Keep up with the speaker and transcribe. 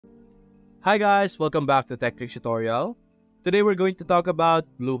Hi guys, welcome back to Tech Tricks Tutorial. Today we're going to talk about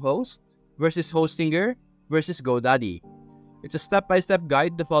Bluehost versus Hostinger versus GoDaddy. It's a step-by-step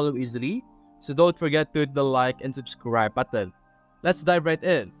guide to follow easily, so don't forget to hit the like and subscribe button. Let's dive right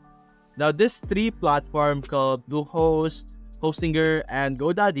in. Now these three platforms called Bluehost, Hostinger, and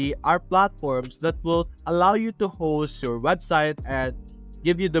GoDaddy are platforms that will allow you to host your website and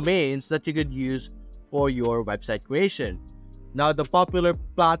give you domains that you could use for your website creation. Now, the popular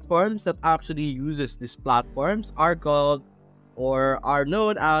platforms that actually uses these platforms are called or are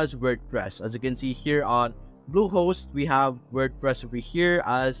known as WordPress. As you can see here on Bluehost, we have WordPress over here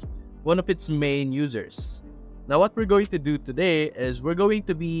as one of its main users. Now, what we're going to do today is we're going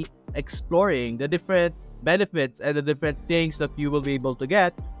to be exploring the different benefits and the different things that you will be able to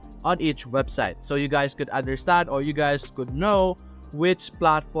get on each website. So you guys could understand or you guys could know which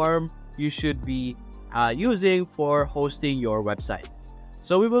platform you should be using for hosting your websites.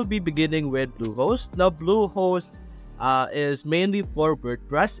 So we will be beginning with Bluehost. Now Bluehost is mainly for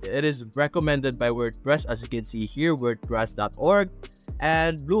WordPress. It is recommended by WordPress, as you can see here, wordpress.org,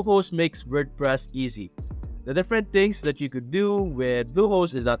 and Bluehost makes WordPress easy. The different things that you could do with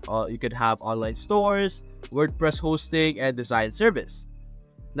Bluehost is that you could have online stores, WordPress hosting, and design service.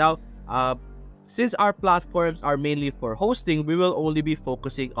 Now since our platforms are mainly for hosting, we will only be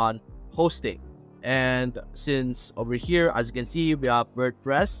focusing on hosting. And since over here, as you can see, we have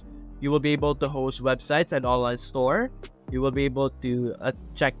WordPress, you will be able to host websites and online store. You will be able to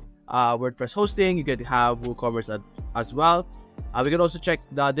check WordPress hosting. You can have WooCommerce as well. We can also check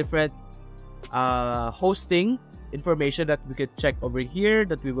the different hosting information that we could check over here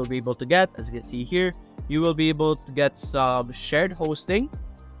that we will be able to get. As you can see here, you will be able to get some shared hosting.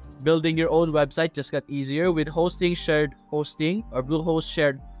 Building your own website just got easier with hosting, shared hosting, or Bluehost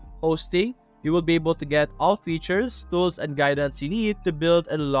shared hosting. You will be able to get all features, tools, and guidance you need to build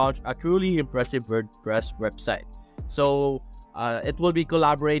and launch a truly impressive WordPress website. So it will be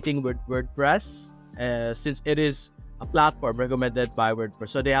collaborating with WordPress since it is a platform recommended by WordPress.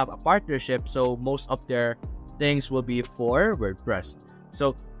 So they have a partnership, so most of their things will be for WordPress.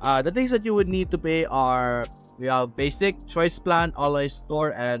 So the things that you would need to pay are, we have Basic, Choice Plan, Online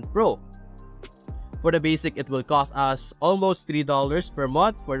Store, and Pro. For the Basic, it will cost us almost $3 per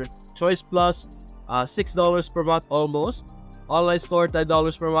month. For the Choice Plus, $6 per month almost. Online Store,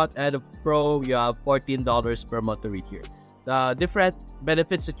 $10 per month. And the Pro, you have $14 per month to read here. The different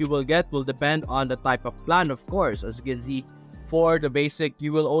benefits that you will get will depend on the type of plan, of course. As you can see, for the Basic,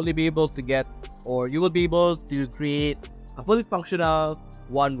 you will only be able to get, or you will be able to create a fully functional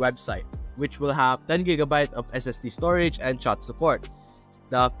one website, which will have 10 GB of SSD storage and chat support.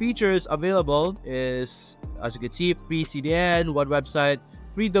 The features available is, as you can see, free CDN, one website,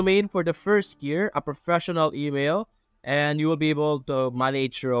 free domain for the first year, a professional email, and you will be able to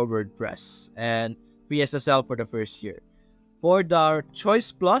manage your own WordPress, and free SSL for the first year. For the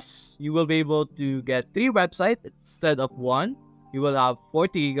Choice Plus, you will be able to get 3 websites instead of 1. You will have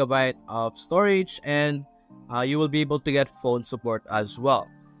 40 GB of storage, and you will be able to get phone support as well.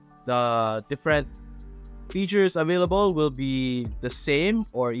 The different features available will be the same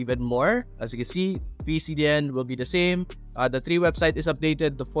or even more. As you can see, free CDN will be the same. The 3 website is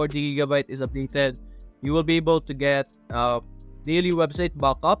updated. The 40 GB is updated. You will be able to get daily website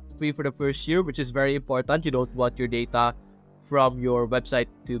backup free for the first year, which is very important. You don't want your data from your website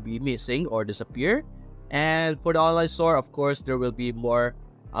to be missing or disappear. And for the online store, of course, there will be more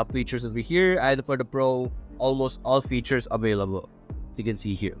features over here. And for the Pro, almost all features available. You can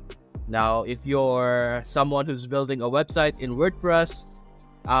see here. Now, if you're someone who's building a website in WordPress,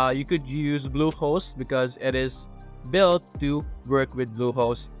 you could use Bluehost because it is built to work with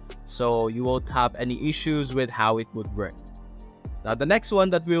Bluehost, so you won't have any issues with how it would work. Now, the next one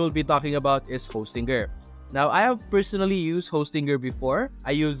that we will be talking about is Hostinger. Now, I have personally used Hostinger before.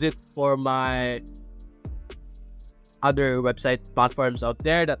 I use it for my other website platforms out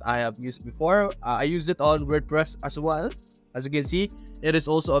there that I have used before. I used it on WordPress as well. As you can see, it is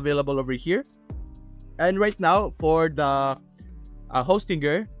also available over here. And right now, for the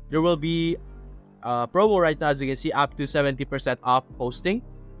Hostinger, there will be a promo right now, as you can see, up to 70% off hosting.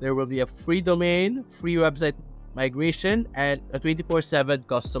 There will be a free domain, free website migration, and a 24/7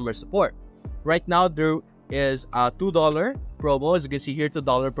 customer support. Right now, there is a $2 promo. As you can see here,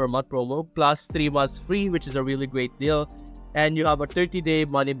 $2 per month promo, plus 3 months free, which is a really great deal. And you have a 30-day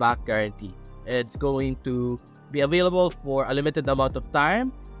money-back guarantee. It's going to be available for a limited amount of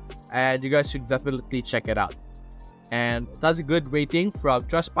time, and you guys should definitely check it out. And it has a good rating from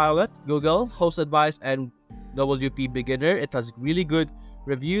Trustpilot, Google, Host Advice, and WP Beginner. It has really good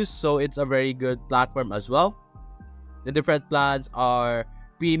reviews, so it's a very good platform as well. The different plans are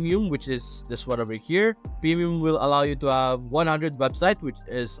Premium, which is this one over here. Premium will allow you to have 100 website, which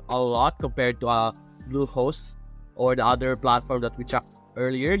is a lot compared to Bluehost or the other platform that we checked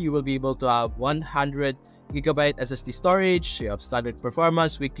earlier. You will be able to have 100 gigabyte SSD storage. You have standard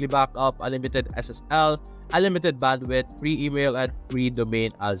performance, weekly backup, unlimited SSL, unlimited bandwidth, free email, and free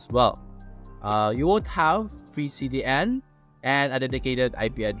domain as well. You won't have free CDN and a dedicated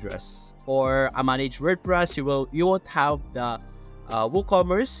IP address. For a managed WordPress, you won't have the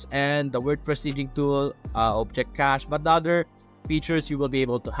WooCommerce and the WordPress staging tool, Object Cache, but the other features you will be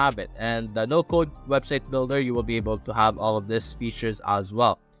able to have it. And the no-code website builder, you will be able to have all of these features as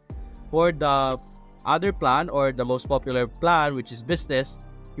well. For the other plan, or the most popular plan, which is business,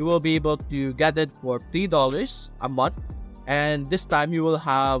 you will be able to get it for $3 a month. And this time you will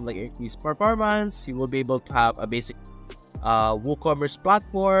have like increased performance. You will be able to have a basic WooCommerce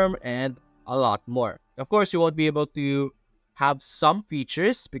platform and a lot more. Of course, you won't be able to have some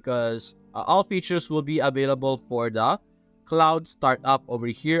features because all features will be available for the cloud startup over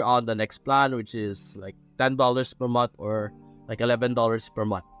here on the next plan, which is like $10 per month or like $11 per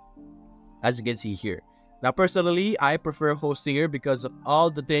month, as you can see here. Now, personally, I prefer Hostinger because of all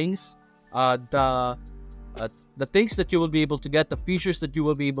the things, the things that you will be able to get, the features that you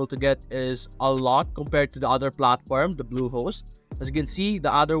will be able to get is a lot compared to the other platform, the Bluehost. As you can see,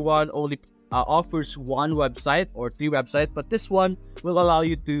 the other one only offers one website or 3 websites, but this one will allow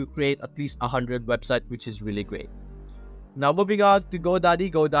you to create at least 100 websites, which is really great. Now, moving on to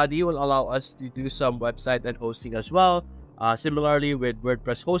GoDaddy. GoDaddy will allow us to do some website and hosting as well, similarly with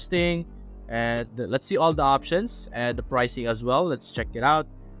WordPress hosting. And let's see all the options and the pricing as well. Let's check it out.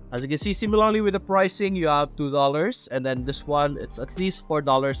 As you can see, similarly with the pricing, you have $2, and then this one, it's at least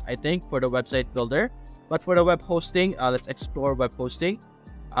 $4, I think, for the website builder. But for the web hosting, let's explore web hosting.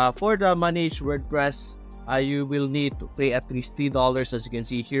 For the managed WordPress, you will need to pay at least $3, as you can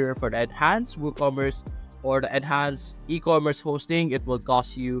see here. For the enhanced WooCommerce or the enhanced e-commerce hosting, it will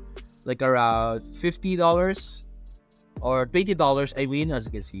cost you like around $50 or $20, I mean, as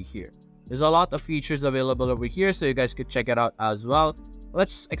you can see here. There's a lot of features available over here, so you guys could check it out as well.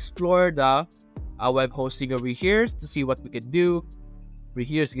 Let's explore the web hosting over here to see what we can do. Over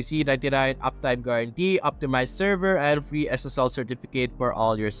here, as you can see, 99 uptime guarantee, optimized server, and free SSL certificate for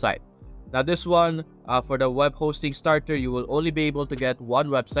all your site. Now, this one, for the web hosting starter, you will only be able to get one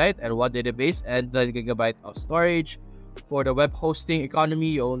website and one database and 10 GB of storage. For the web hosting economy,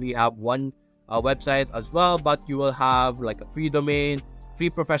 you only have one website as well, but you will have like a free domain, free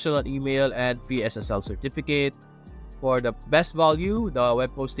professional email, and free SSL certificate. For the best value, the web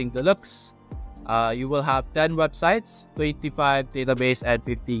hosting deluxe, you will have 10 websites, 25 database, and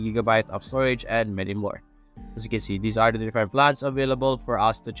 50 GB of storage, and many more. As you can see, these are the different plans available for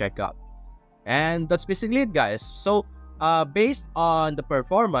us to check out. And that's basically it, guys. So based on the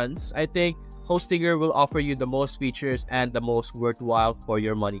performance, I think Hostinger will offer you the most features and the most worthwhile for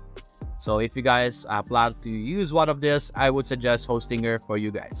your money. So if you guys plan to use one of this, I would suggest Hostinger for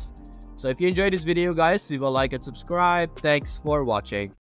you guys. So if you enjoyed this video, guys, leave a like and subscribe. Thanks for watching.